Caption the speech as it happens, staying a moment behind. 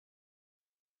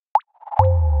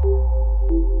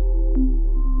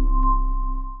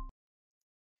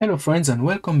Hello friends, and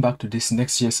welcome back to this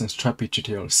Next.js Strapi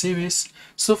tutorial series.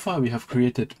 So far we have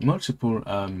created multiple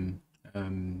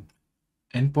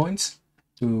endpoints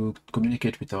to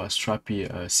communicate with our Strapi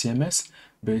CMS,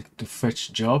 both to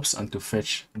fetch jobs and to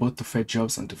fetch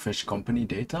company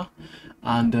data.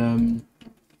 And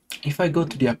if I go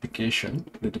to the application,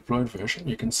 the deployed version,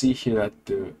 you can see here that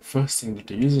the first thing that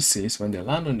the user sees when they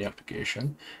land on the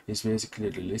application is basically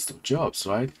the list of jobs,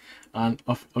 right? And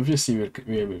obviously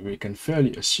we can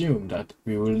fairly assume that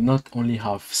we will not only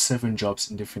have 7 jobs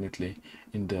indefinitely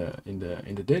in the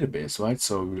database, right?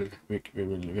 So we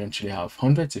will eventually have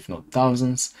hundreds, if not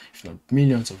thousands, if not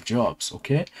millions of jobs,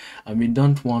 okay? And we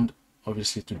don't want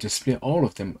obviously to display all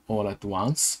of them all at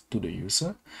once to the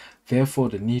user. Therefore,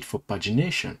 the need for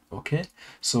pagination, okay?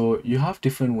 So you have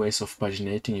different ways of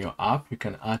paginating your app. You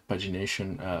can add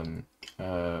pagination,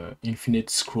 infinite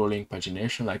scrolling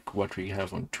pagination, like what we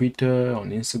have on Twitter, on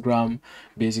Instagram,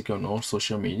 basically on all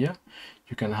social media.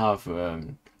 You can have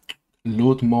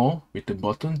load more with the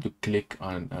button to click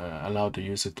and allow the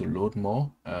user to load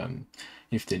more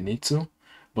if they need to,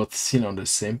 but still on the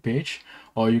same page.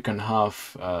 Or you can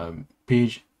have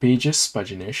pages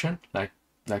pagination,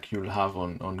 like you'll have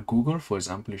on Google. For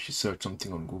example, if you search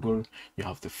something on Google, you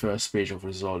have the first page of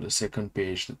result, the second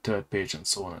page, the third page, and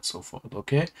so on and so forth.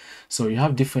 Okay, so you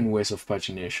have different ways of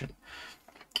pagination.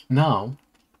 Now,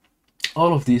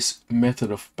 all of these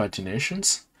method of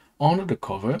paginations under the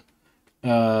cover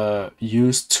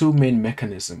use two main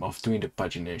mechanisms of doing the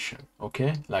pagination.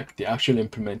 Okay, like the actual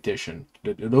implementation,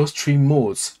 those three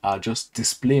modes are just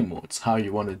display modes, how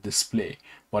you want to display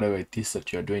whatever it is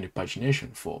that you're doing the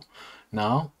pagination for.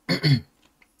 Now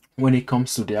when it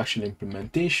comes to the actual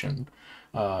implementation,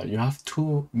 you have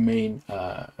two main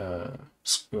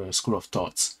school of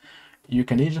thoughts. You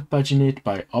can either paginate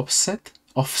by offset,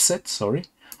 sorry,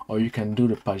 or you can do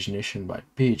the pagination by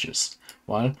pages.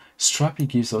 While Strapi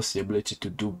gives us the ability to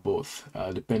do both,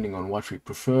 depending on what we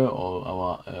prefer or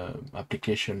our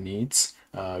application needs.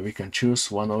 We can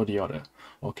choose one or the other.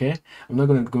 Okay, I'm not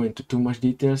going to go into too much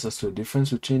details as to the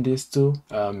difference between these two,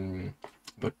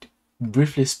 but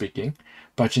briefly speaking,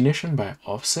 pagination by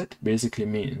offset basically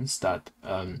means that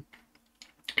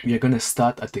we are going to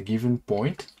start at a given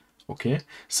point. Okay,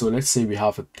 so let's say we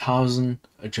have 1,000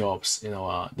 jobs in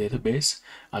our database,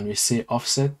 and we say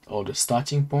offset, or the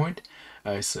starting point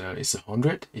is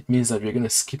 100. It means that we're going to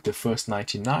skip the first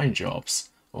 99 jobs.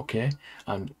 Okay,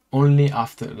 and only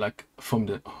after, like, from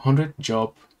the 100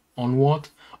 job onward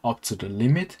up to the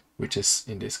limit, which is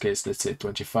in this case, let's say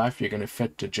 25, you're going to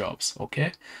fetch the jobs.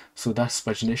 Okay, so that's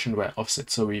pagination by offset.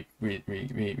 So we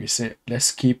say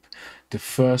let's keep the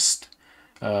first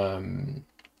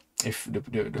if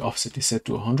the offset is set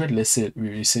to 100, let's say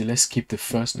let's keep the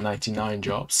first 99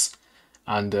 jobs,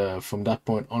 and from that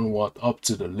point onward up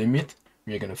to the limit,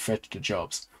 we're going to fetch the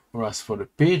jobs. Whereas for the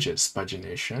pages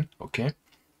pagination, okay,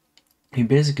 we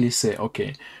basically say,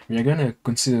 okay, we are going to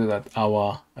consider that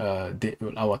our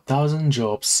 1,000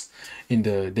 jobs in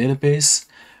the database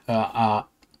are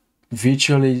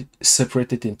virtually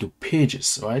separated into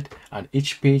pages, right? And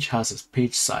each page has a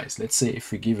page size. Let's say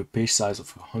if we give a page size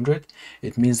of 100,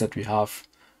 it means that we have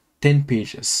 10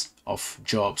 pages of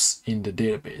jobs in the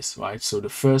database, right? So the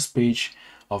first page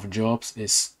of jobs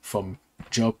is from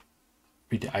job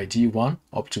with the ID 1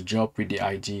 up to job with the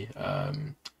ID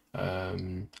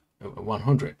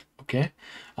 100. Okay,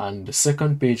 and the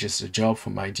second page is the job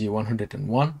from ID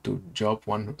 101 to job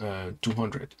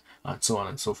 200, and so on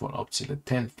and so forth up to the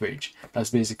 10th page. That's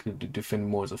basically the different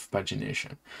modes of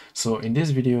pagination. So in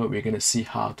this video, we're going to see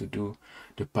how to do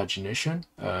the pagination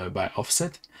by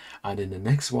offset, and in the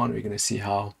next one, we're going to see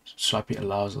how Strapi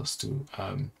allows us to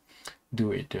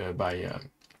do it by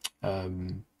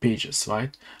pages,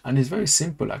 right? And it's very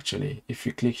simple actually. If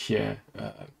you click here,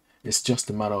 it's just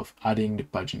a matter of adding the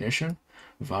pagination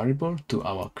variable to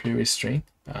our query string,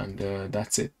 and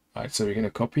that's it. Right, so we're going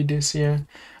to copy this here,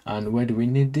 and where do we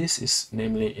need this is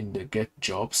namely in the get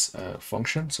jobs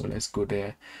function. So let's go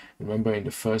there. Remember in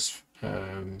the first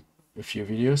a few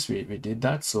videos we did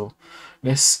that, so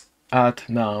let's add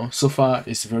now. So far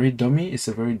it's very dummy, it's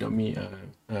a very dummy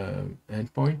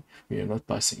endpoint. We are not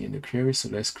passing in the query, so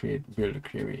let's build a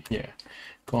query here.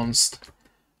 Const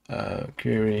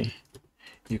query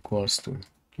equals to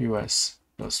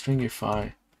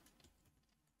qs.stringify.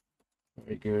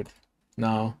 Very good.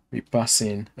 Now we pass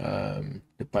in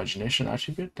the pagination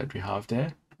attribute that we have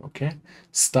there. Okay,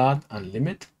 start and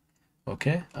limit.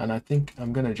 Okay, and I think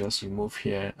I'm gonna just remove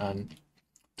here, and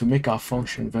to make our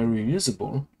function very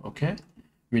usable, okay,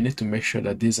 we need to make sure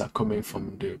that these are coming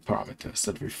from the parameters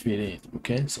that we feed in.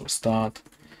 Okay, so start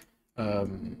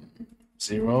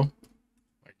 0,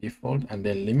 default, and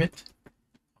then limit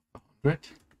 100.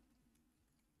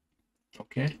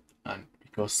 Okay, and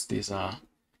because these are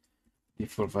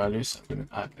default values, I'm going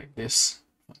to add like this.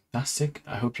 Fantastic.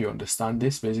 I hope you understand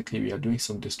this. Basically, we are doing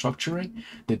some destructuring.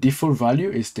 The default value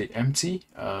is the empty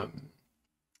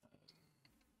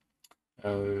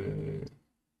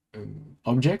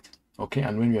object. Okay,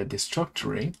 and when we are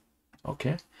destructuring,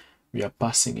 okay, we are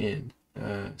passing in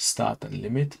start and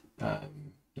limit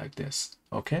like this.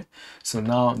 Okay, so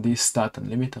now this start and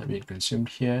limit are being consumed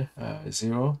here,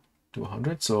 0 to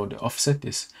 100. So the offset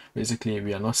is basically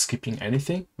we are not skipping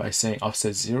anything. By saying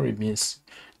offset 0, it means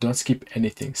don't skip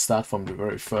anything. Start from the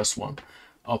very first one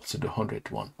up to the 100th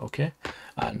one. Okay,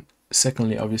 and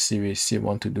secondly, obviously we still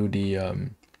want to do the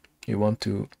we want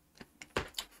to,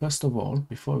 first of all,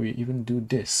 before we even do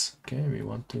this, okay, we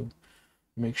want to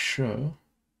make sure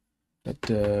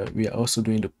that we are also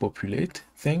doing the populate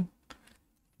thing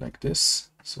like this.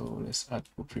 So let's add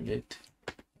populate.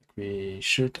 We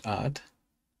should add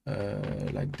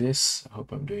like this. I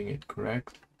hope I'm doing it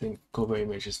correct. I think cover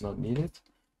image is not needed.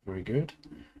 Very good.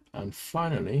 And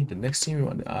finally, the next thing we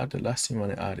want to add, the last thing we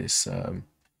want to add is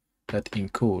that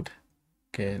encode.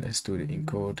 Okay, let's do the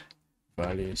encode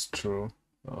value is true.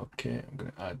 Okay, I'm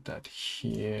going to add that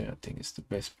here. I think it's the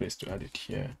best place to add it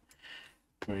here.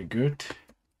 Very good.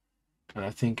 And I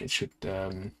think it should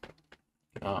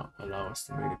allow us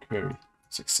to make the query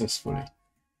successfully.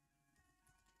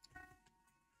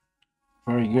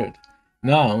 Very good.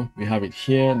 Now we have it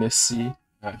here. Let's see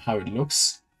how it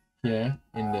looks here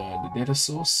in the data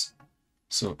source.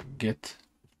 So get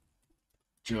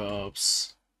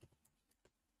jobs.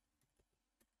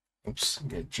 Oops,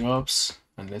 get jobs.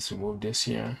 And let's remove this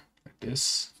here like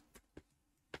this.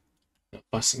 Not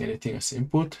passing anything as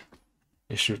input.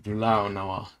 It should rely on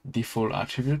our default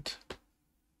attribute.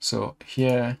 So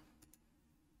here,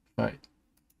 if I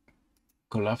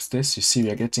collapse this, you see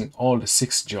we are getting all the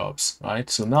 6 jobs, right?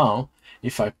 So now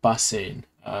if I pass in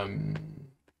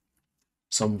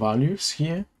some values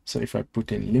here, so if I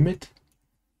put in limit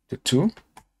to 2,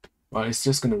 well, it's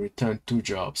just going to return 2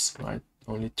 jobs, right?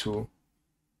 Only 2.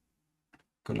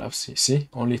 Collapse, you see,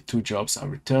 only 2 jobs are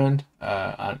returned,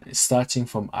 and it's starting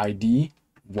from ID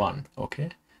 1.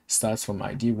 Okay, starts from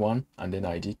ID 1 and then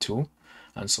ID 2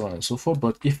 and so on and so forth.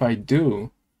 But if I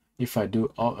do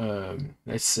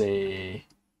let's say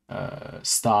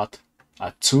start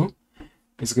at 2,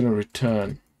 it's going to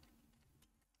return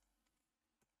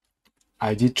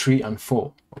ID 3 and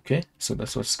 4. Okay, so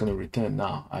that's what it's going to return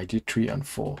now, ID 3 and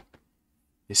 4.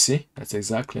 You see, that's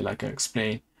exactly like I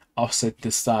explained. Offset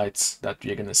decides that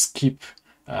we're going to skip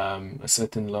a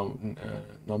certain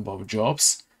number of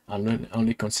jobs and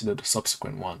only consider the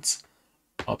subsequent ones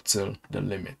up till the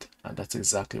limit, and that's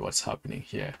exactly what's happening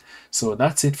here. So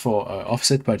that's it for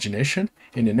offset pagination.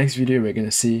 In the next video, we're going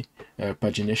to see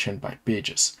pagination by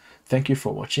pages. Thank you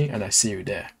for watching, and I see you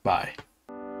there. Bye.